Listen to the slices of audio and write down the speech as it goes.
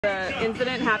The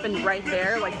incident happened right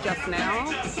there, like just now.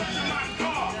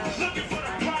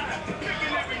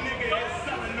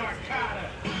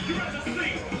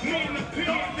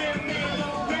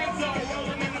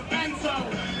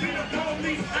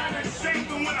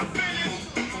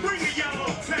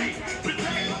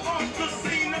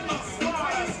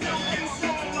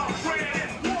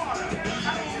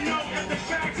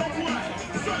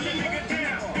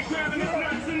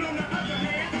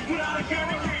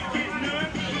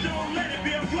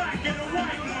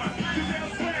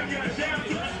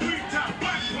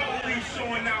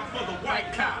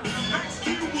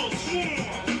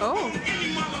 Oh,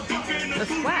 the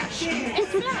splash.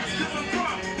 It's splash.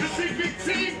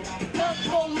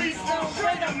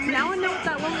 Now I know what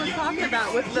that woman was talking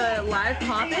about with the live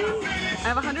popping. I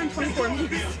have 124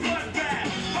 views.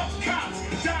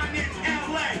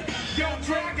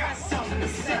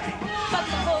 Fuck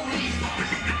the police.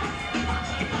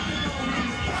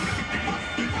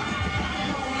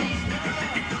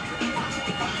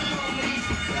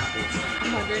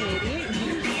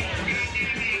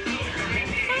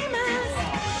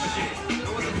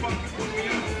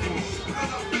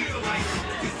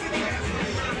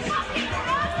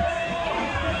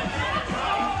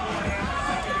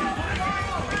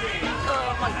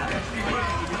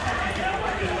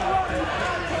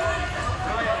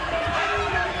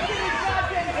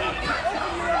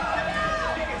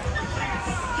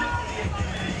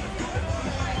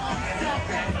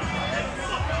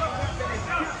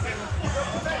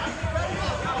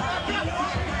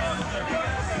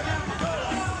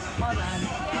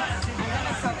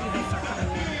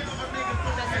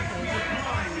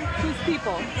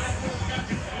 People.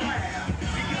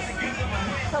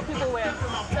 Tell people where.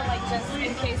 So like just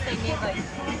in case they need like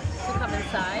to come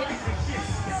inside.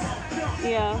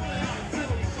 Yeah.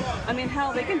 I mean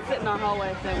hell, they can sit in our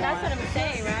hallway if they want. That's what I'm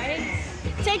saying, right?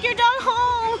 Take your dog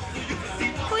home!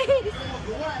 Please!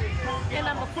 And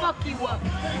I'ma fuck you up.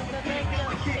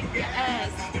 Kick your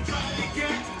ass.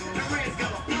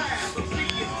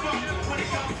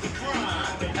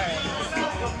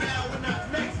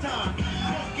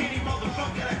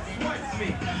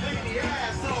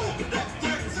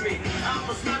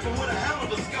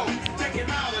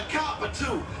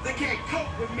 They can't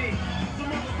cope with me. Some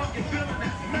motherfucking feeling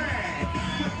that's mad.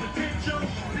 With potential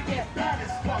to get bad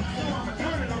as fuck. So I'ma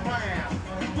turn it around.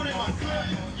 Put in my clip,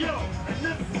 yo, and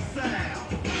this is the sound.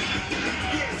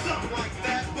 Yeah, something like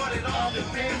that, but it all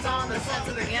depends on the sense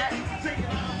of the get. Taking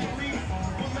out the police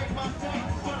will make my point,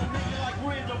 but a nigga like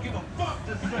Ren don't give a fuck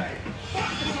to say.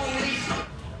 Fuck the police.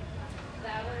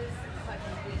 That was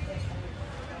fucking big.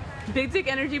 Big Dick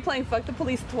Energy playing Fuck the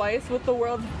Police twice with the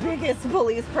world's biggest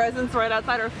police presence right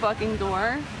outside our fucking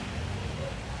door.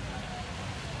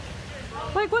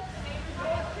 Like what?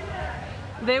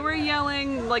 They were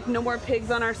yelling like no more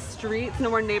pigs on our streets, no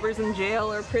more neighbors in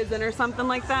jail or prison or something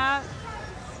like that.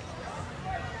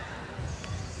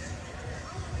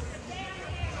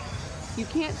 You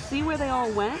can't see where they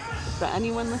all went, for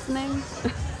anyone listening,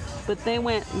 but they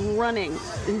went running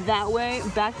that way,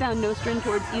 back down Nostrand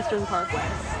towards Eastern Parkway.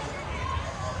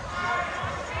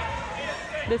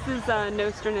 This is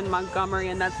Nostrand and Montgomery,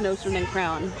 and that's Nostrand and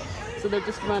Crown. So they're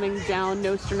just running down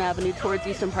Nostrand Avenue towards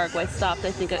Eastern Parkway, stopped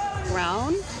I think at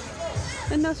Crown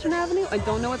and Nostrand Avenue. I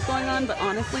don't know what's going on, but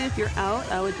honestly, if you're out,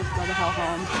 I would just go the hell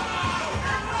home.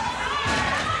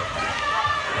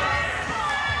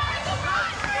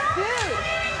 Dude,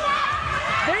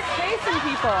 they're chasing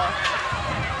people.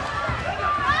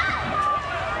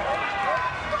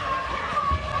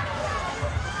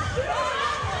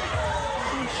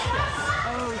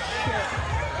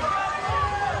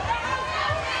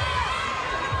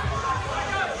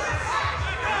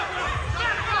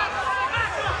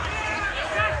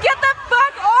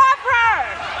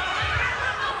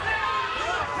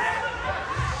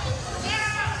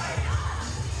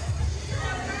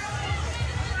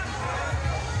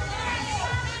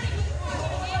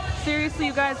 Seriously,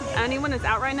 you guys, if anyone is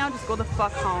out right now, just go the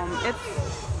fuck home.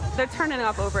 They're turning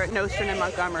up over at Nostrand and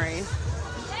Montgomery.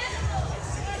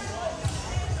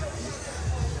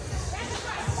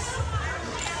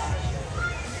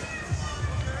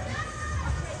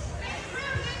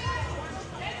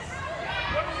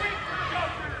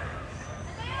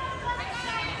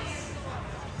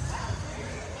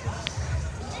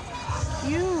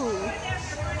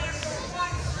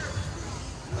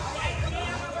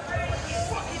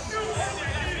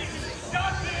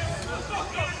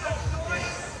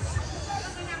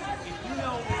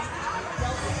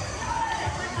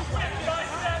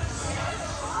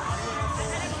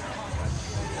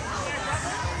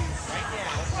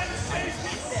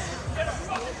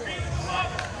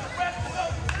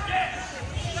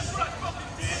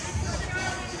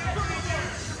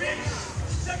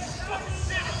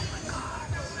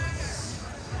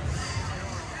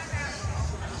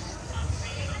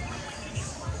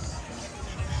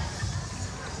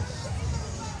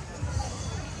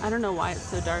 I don't know why it's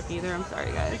so dark either. I'm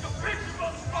sorry, guys.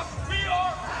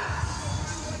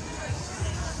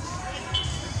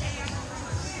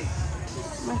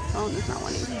 My phone is not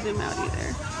wanting to zoom out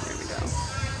either. There we go.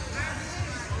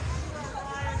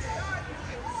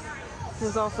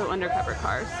 There's also undercover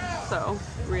cars, so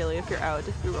really, if you're out,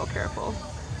 just be real careful.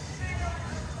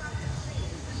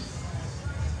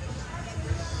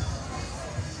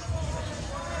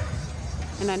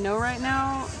 And I know right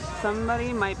now,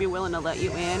 somebody might be willing to let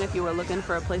you in if you were looking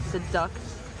for a place to duck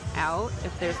out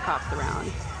if there's cops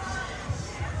around.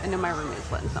 I know my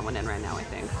roommate's letting someone in right now, I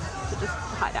think, to just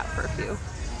hide out for a few.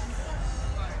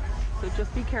 So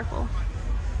just be careful.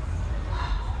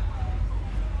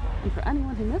 And for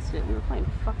anyone who missed it, we were playing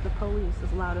Fuck the Police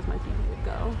as loud as my TV would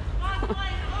go.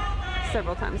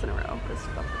 Several times in a row, because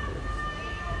fuck the police.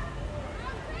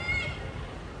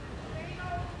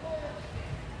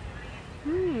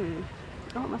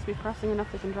 Oh, it must be pressing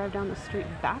enough they can drive down the street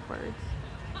backwards.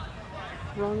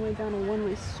 Wrong way down a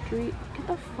one-way street. Get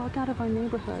the fuck out of our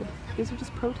neighborhood. These are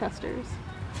just protesters.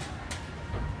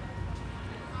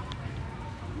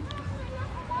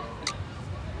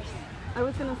 I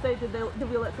was gonna say, did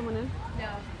we let someone in? No,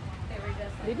 they were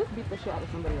just They just beat the shit out of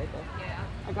somebody right there. yeah.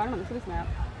 I got him on the city map.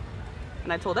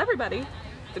 And I told everybody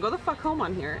to go the fuck home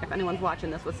on here if anyone's watching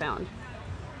this with sound.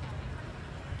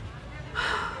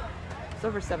 It's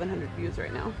over 700 views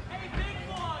right now. Hey, big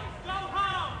boy, go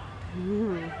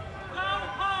home. Go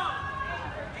home.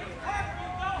 It's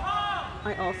curfew, go home.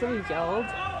 I also yelled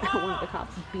at one of the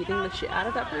cops beating the shit out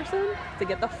of that person to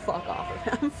get the fuck off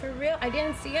of him. For real, I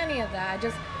didn't see any of that. I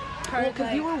just heard Well,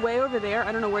 because you were way over there,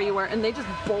 I don't know where you were, and they just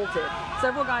bolted.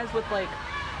 Several guys with like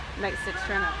Night 6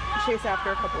 trying to chase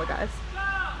after a couple of guys.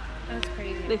 That's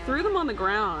crazy. They threw them on the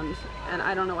ground, and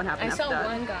I don't know what happened I after saw that.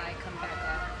 one guy come back up.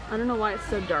 I don't know why it's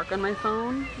so dark on my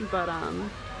phone, but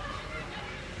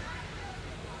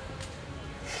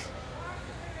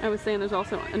I was saying there's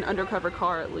also an undercover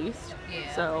car at least.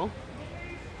 Yeah. So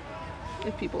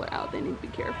if people are out, they need to be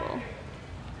careful.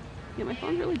 Yeah, my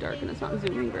phone's really dark and it's not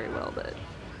zooming very well, but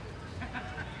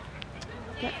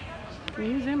okay. Can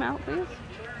you zoom out, please?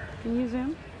 Can you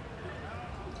zoom?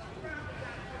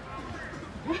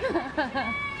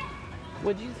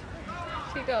 Would you?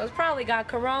 She goes, probably got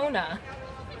corona.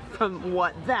 From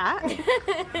what, that?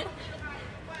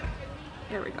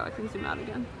 There we go, I can zoom out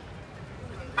again.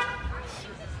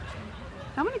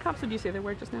 How many cops would you say there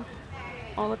were just now?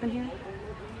 All up in here?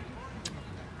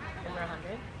 Over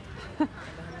 100.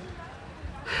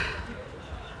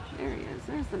 There he is,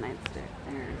 there's the nightstick.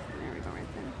 There we go right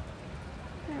there.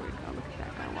 There we go, look at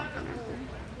that guy walking right there.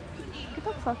 Get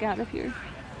the fuck out of here.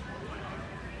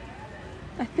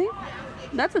 I think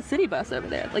that's a city bus over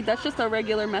there. Like, that's just a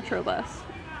regular metro bus.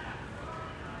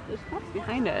 There's cops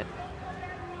behind it.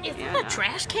 Is Yeah, that no. a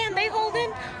trash can they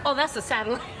holding? Oh, that's a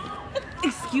satellite.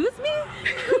 Excuse me?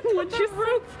 What'd you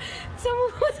roof.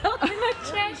 Someone was holding a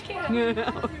trash can. say?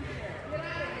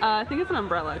 I think it's an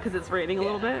umbrella because it's raining a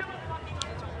little bit.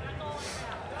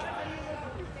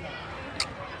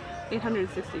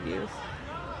 860 views.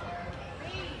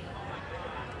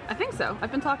 I think so.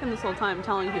 I've been talking this whole time,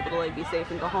 telling people to like be safe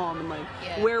and go home and like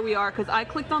Yeah. where we are, because I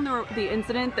clicked on the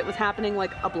incident that was happening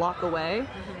like a block away,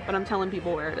 but I'm telling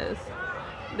people where it is.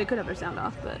 They could have their sound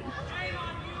off, but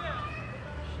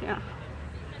yeah.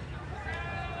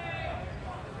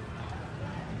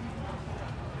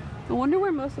 I wonder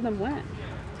where most of them went.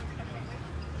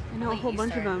 I know a whole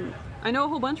bunch of them. I know a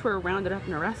whole bunch were rounded up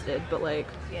and arrested, but like,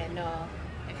 Yeah, no.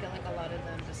 I feel like a lot of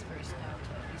them dispersed out to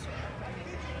Easter Park.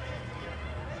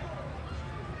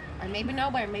 Or maybe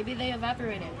nowhere. Maybe they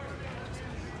evaporated.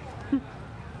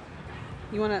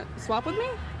 you want to swap with me?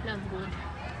 No, I'm good.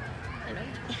 I don't.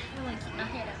 I want to keep my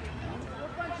head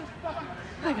up.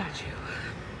 I got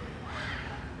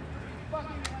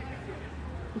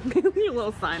you. Your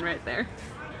little sign right there.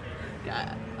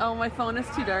 God. Oh, my phone is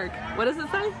too dark. What does it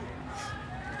say?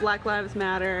 Black Lives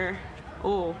Matter.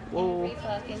 Oh, whoa. Every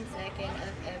fucking second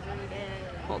of every day.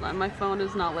 Hold on, my phone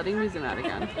is not letting me zoom out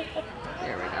again.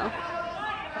 There we go.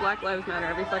 Black Lives Matter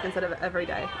every fucking set of every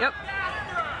day. Yep.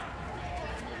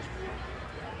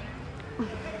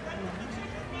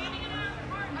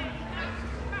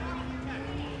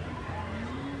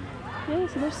 Okay,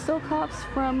 so there's still cops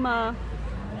from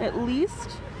at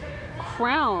least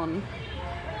Crown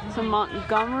to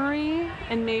Montgomery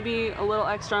and maybe a little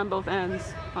extra on both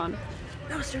ends on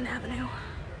Nostrand Avenue.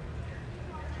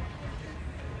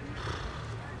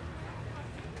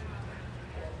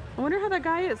 I wonder how that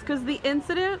guy is, because the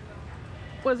incident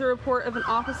was a report of an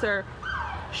officer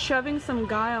shoving some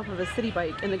guy off of a city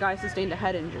bike and the guy sustained a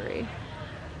head injury.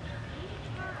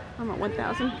 I'm at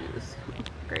 1,000 views.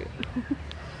 Great.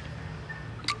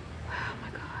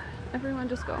 Everyone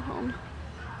just go home.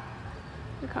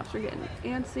 The cops are getting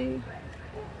antsy.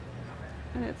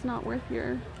 And it's not worth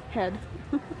your head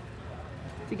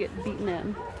to get beaten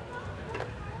in.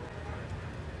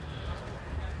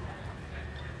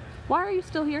 Why are you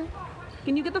still here?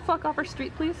 Can you get the fuck off our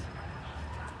street, please?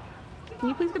 Can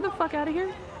you please get the fuck out of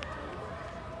here?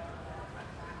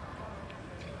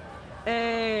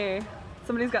 Hey,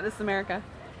 somebody's got This Is America.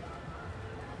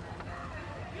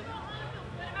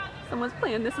 Someone's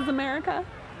playing This Is America.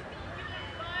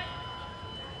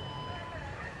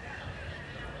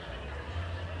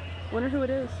 Wonder who it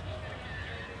is.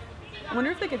 I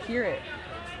wonder if they could hear it.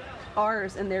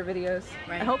 Ours in their videos.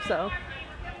 Right. I hope so.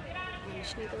 You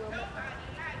just need a little bit.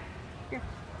 Here.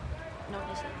 No,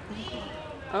 this is.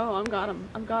 Oh, I've got him.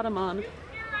 I've got him on.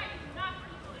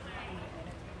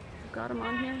 I've got him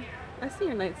on here. I see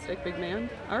your nightstick, big man.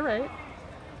 All right.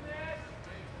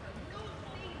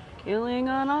 Killing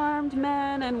unarmed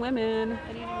men and women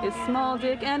is small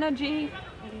dick energy.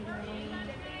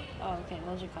 Oh, okay.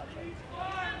 Those are cops, right?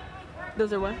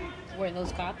 Those are what? Were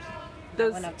those cops?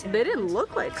 Those, went up to they me. didn't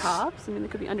look like cops. I mean, they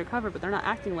could be undercover, but they're not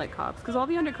acting like cops. Because all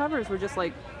the undercovers were just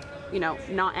like, you know,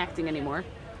 not acting anymore.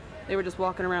 They were just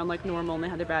walking around like normal and they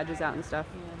had their badges out and stuff.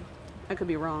 Yeah. I could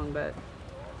be wrong, but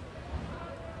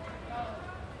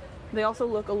they also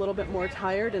look a little bit more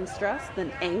tired and stressed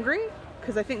than angry.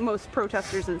 Because I think most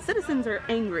protesters and citizens are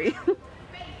angry.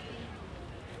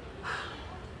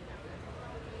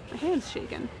 My hand's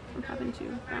shaking from having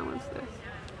to balance this.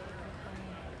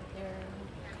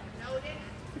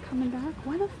 They're coming back?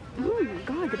 Why the oh my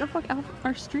god, get the fuck out of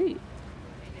our street.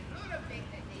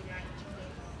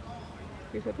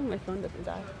 Here's hoping my phone doesn't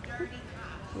die.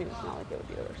 I mean, it's not like it would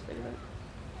be the worst thing,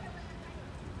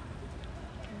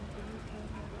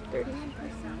 but 31%.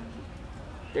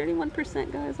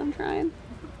 31%, guys, I'm trying.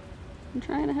 I'm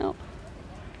trying to help.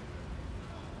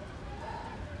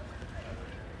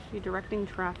 You directing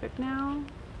traffic now?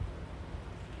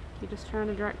 You just trying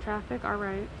to direct traffic?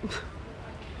 Alright.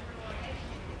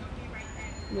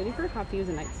 I'm waiting for a cop to use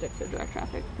a nightstick to direct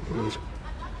traffic.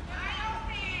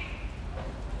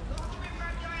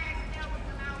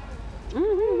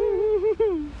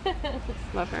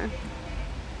 Love her.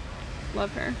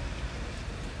 Love her.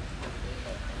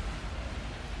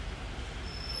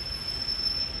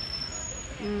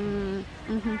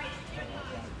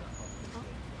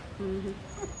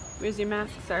 Where's your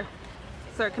mask, sir?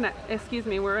 Sir, can I, excuse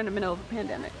me, we're in the middle of a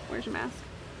pandemic. Where's your mask?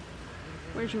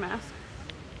 Where's your mask?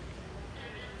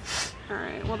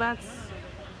 Alright, well that's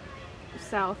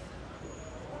south.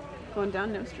 Going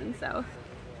down Nostrand south.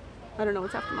 I don't know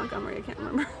what's after Montgomery, I can't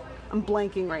remember. I'm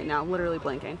blanking right now, literally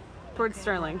blanking. Towards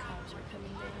Sterling. Cops are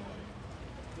coming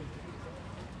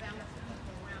down.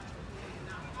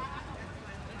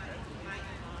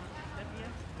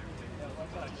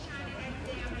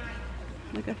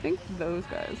 Like, I think those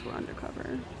guys were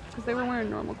undercover. Because they were wearing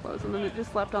normal clothes and then it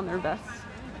just slapped on their vests.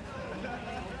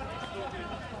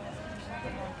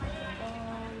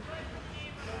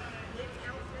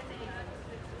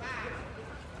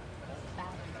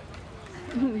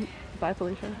 Bye,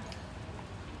 Felicia.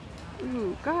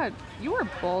 Ooh, God, you are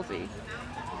ballsy.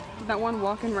 That one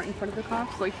walking right in front of the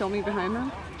cops, like filming behind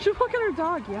them. She's walking her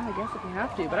dog. Yeah, I guess if you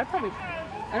have to, but I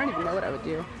don't even know what I would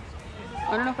do.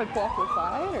 I don't know if I'd pull off to the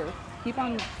side or keep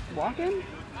on walking.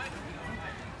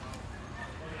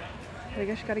 But I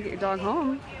guess you gotta get your dog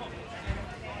home.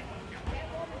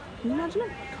 Can you imagine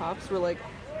if cops were like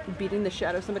beating the shit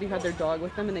out of somebody who had their dog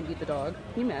with them and they beat the dog?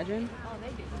 Can you imagine?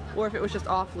 Or if it was just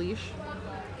off leash.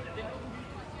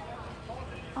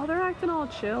 Oh, they're acting all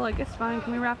chill. Like, it's fine.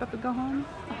 Can we wrap up and go home?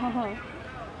 Oh.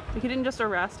 Like, he didn't just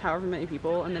arrest however many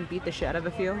people and then beat the shit out of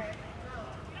a few.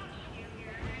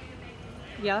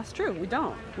 Yeah, that's true. We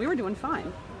don't. We were doing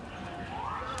fine.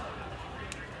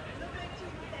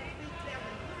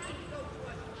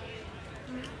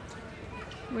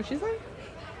 What'd she say?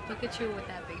 Look at you with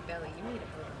that big belly. You need to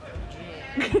go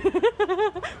to the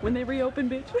gym. When they reopen,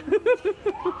 bitch.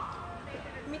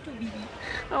 Me too, baby.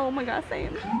 Oh my god,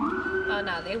 same. Oh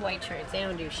no, they white shirts. They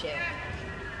don't do shit.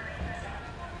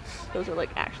 Those are like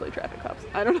actually traffic cops.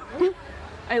 I don't know.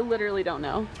 I literally don't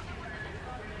know.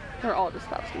 They're all just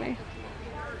cops to me.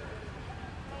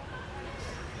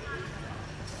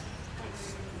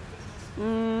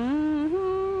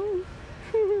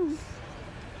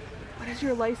 What is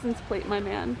your license plate, my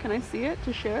man? Can I see it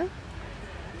to share?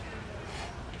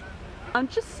 I'm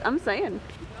saying.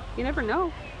 You never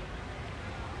know.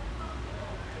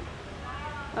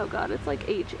 Oh god, it's like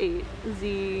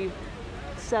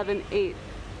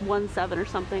H8Z7817 or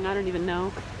something. I don't even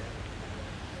know.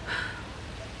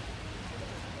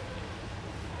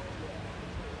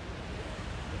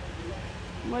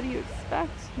 What do you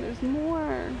expect? There's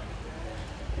more.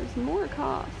 There's more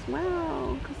costs.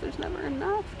 Wow, because there's never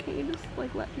enough. Can you just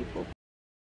like let people